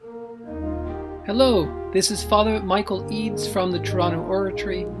Hello, this is Father Michael Eads from the Toronto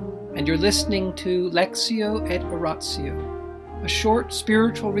Oratory, and you're listening to Lectio et Oratio, a short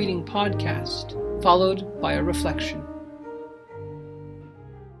spiritual reading podcast followed by a reflection.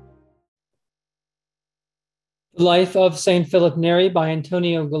 The Life of St. Philip Neri by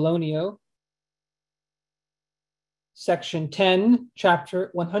Antonio Gallonio, Section 10,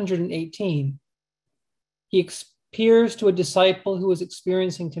 Chapter 118. He appears to a disciple who was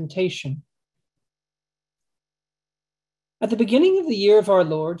experiencing temptation. At the beginning of the year of our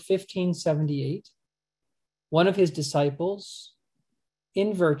Lord, 1578, one of his disciples,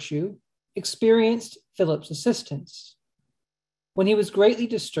 in virtue, experienced Philip's assistance when he was greatly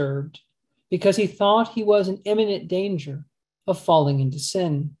disturbed because he thought he was in imminent danger of falling into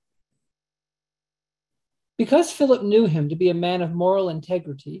sin. Because Philip knew him to be a man of moral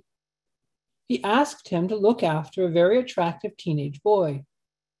integrity, he asked him to look after a very attractive teenage boy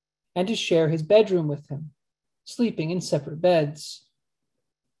and to share his bedroom with him, sleeping in separate beds,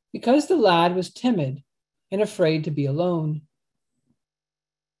 because the lad was timid and afraid to be alone.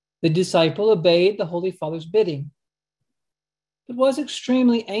 The disciple obeyed the Holy Father's bidding, but was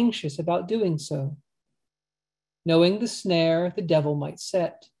extremely anxious about doing so, knowing the snare the devil might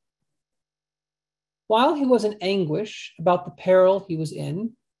set. While he was in anguish about the peril he was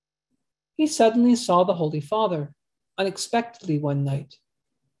in, he suddenly saw the Holy Father unexpectedly one night,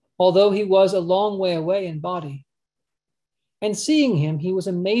 although he was a long way away in body. And seeing him, he was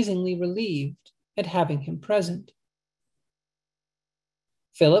amazingly relieved at having him present.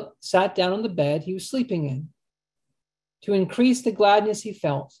 Philip sat down on the bed he was sleeping in to increase the gladness he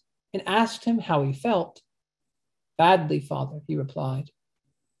felt and asked him how he felt. "Badly, Father," he replied.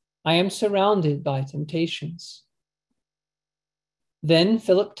 "I am surrounded by temptations." Then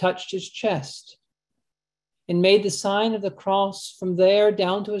Philip touched his chest and made the sign of the cross from there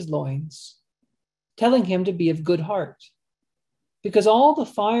down to his loins, telling him to be of good heart, because all the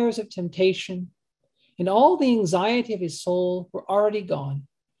fires of temptation and all the anxiety of his soul were already gone.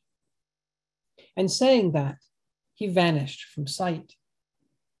 And saying that, he vanished from sight.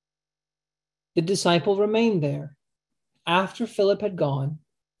 The disciple remained there after Philip had gone,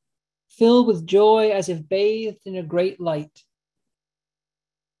 filled with joy as if bathed in a great light.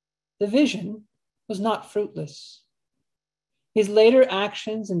 The vision was not fruitless. His later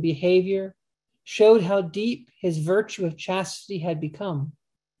actions and behavior showed how deep his virtue of chastity had become.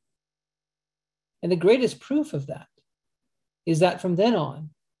 And the greatest proof of that is that from then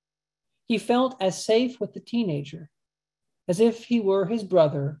on, he felt as safe with the teenager as if he were his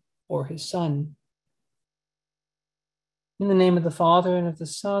brother or his son. In the name of the Father, and of the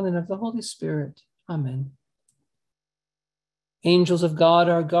Son, and of the Holy Spirit. Amen. Angels of God,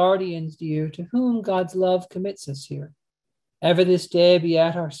 our guardians dear, to whom God's love commits us here, ever this day be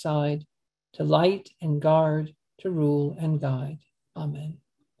at our side, to light and guard, to rule and guide. Amen.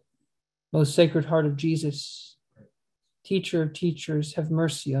 Most Sacred Heart of Jesus, Teacher of teachers, have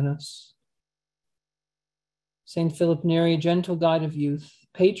mercy on us. Saint Philip Neri, gentle guide of youth,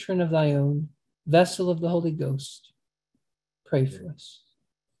 patron of thy own, vessel of the Holy Ghost, pray for us.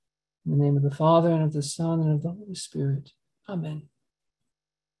 In the name of the Father, and of the Son, and of the Holy Spirit. Amen.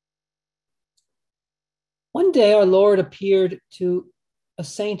 One day our Lord appeared to a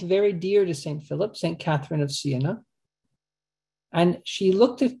saint very dear to St. Philip, St. Catherine of Siena. And she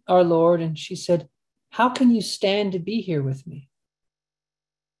looked at our Lord and she said, "How can you stand to be here with me?"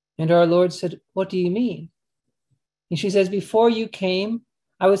 And our Lord said, "What do you mean?" And she says, "Before you came,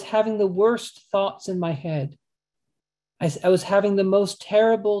 I was having the worst thoughts in my head. I was having the most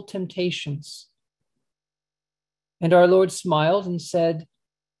terrible temptations." And our Lord smiled and said,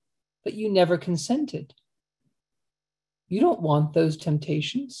 "But you never consented. You don't want those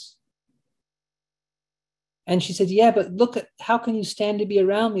temptations." And she said, "Yeah, but look at, how can you stand to be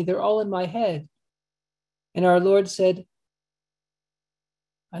around me? They're all in my head." And our Lord said,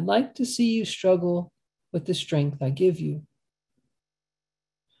 "I'd like to see you struggle with the strength I give you."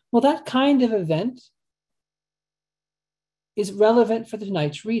 Well, that kind of event is relevant for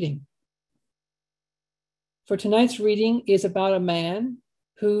tonight's reading. For tonight's reading is about a man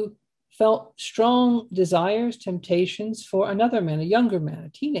who felt strong desires, temptations for another man, a younger man, a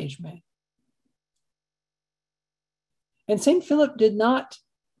teenage man. And St. Philip did not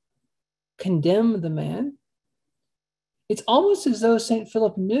condemn the man. It's almost as though St.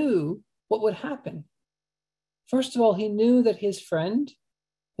 Philip knew what would happen. First of all, he knew that his friend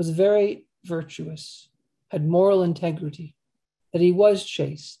was very virtuous, had moral integrity, that he was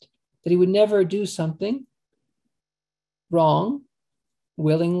chaste, that he would never do something wrong,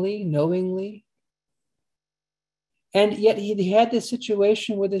 willingly, knowingly. And yet he had this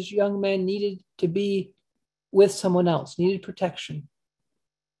situation where this young man needed to be with someone else, needed protection.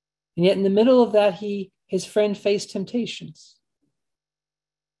 And yet in the middle of that, his friend faced temptations.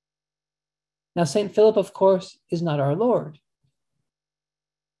 Now, St. Philip, of course, is not our Lord,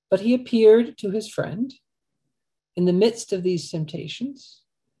 but he appeared to his friend in the midst of these temptations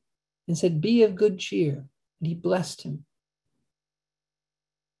and said, "Be of good cheer," and he blessed him.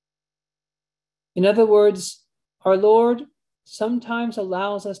 In other words, our Lord sometimes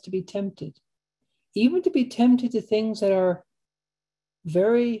allows us to be tempted, even to be tempted to things that are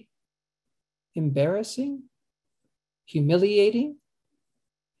very embarrassing, humiliating,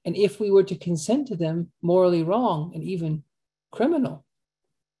 and if we were to consent to them, morally wrong and even criminal.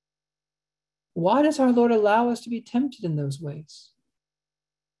 Why does our Lord allow us to be tempted in those ways?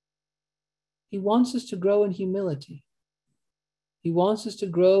 He wants us to grow in humility. He wants us to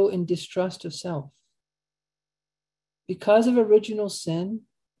grow in distrust of self. Because of original sin,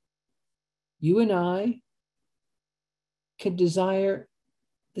 you and I could desire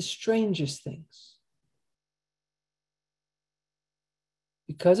the strangest things.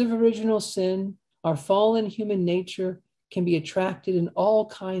 Because of original sin, our fallen human nature can be attracted in all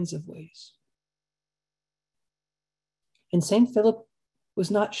kinds of ways. And St. Philip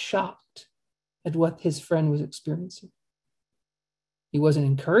was not shocked at what his friend was experiencing. He wasn't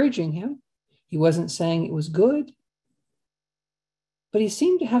encouraging him. He wasn't saying it was good. But he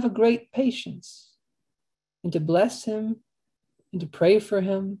seemed to have a great patience and to bless him and to pray for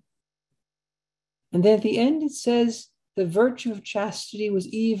him. And then at the end, it says the virtue of chastity was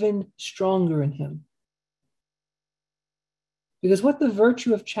even stronger in him. Because what the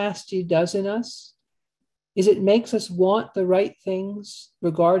virtue of chastity does in us is it makes us want the right things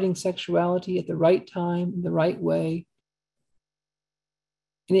regarding sexuality at the right time, in the right way.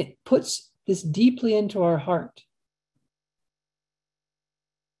 And it puts this deeply into our heart.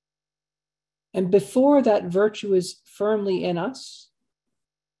 And before that virtue is firmly in us,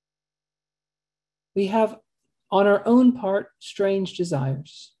 we have on our own part strange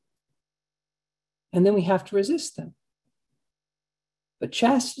desires. And then we have to resist them. But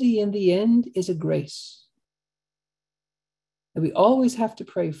chastity in the end is a grace that we always have to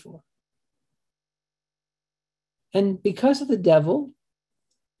pray for. And because of the devil,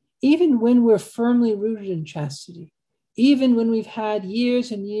 even when we're firmly rooted in chastity, even when we've had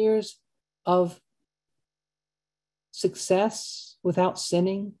years and years of success without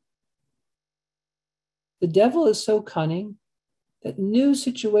sinning, the devil is so cunning that new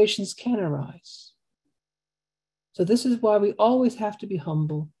situations can arise. So this is why we always have to be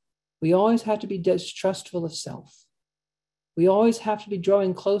humble. We always have to be distrustful of self. We always have to be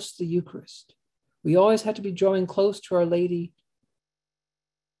drawing close to the Eucharist. We always have to be drawing close to Our Lady,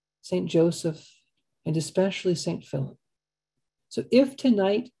 St. Joseph, and especially St. Philip. So if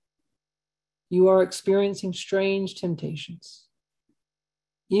tonight you are experiencing strange temptations,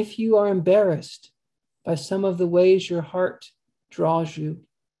 if you are embarrassed by some of the ways your heart draws you,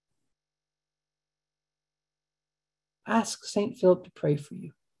 ask St. Philip to pray for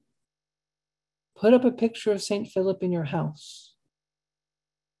you. Put up a picture of St. Philip in your house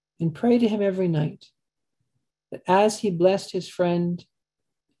and pray to him every night that as he blessed his friend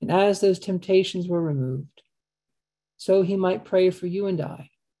and as those temptations were removed, so he might pray for you and I,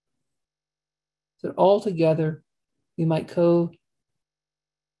 so that all together we might go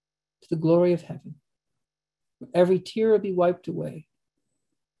to the glory of heaven, where every tear will be wiped away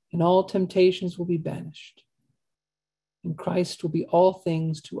and all temptations will be banished, and Christ will be all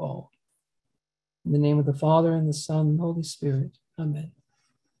things to all. In the name of the Father, and the Son, and the Holy Spirit. Amen.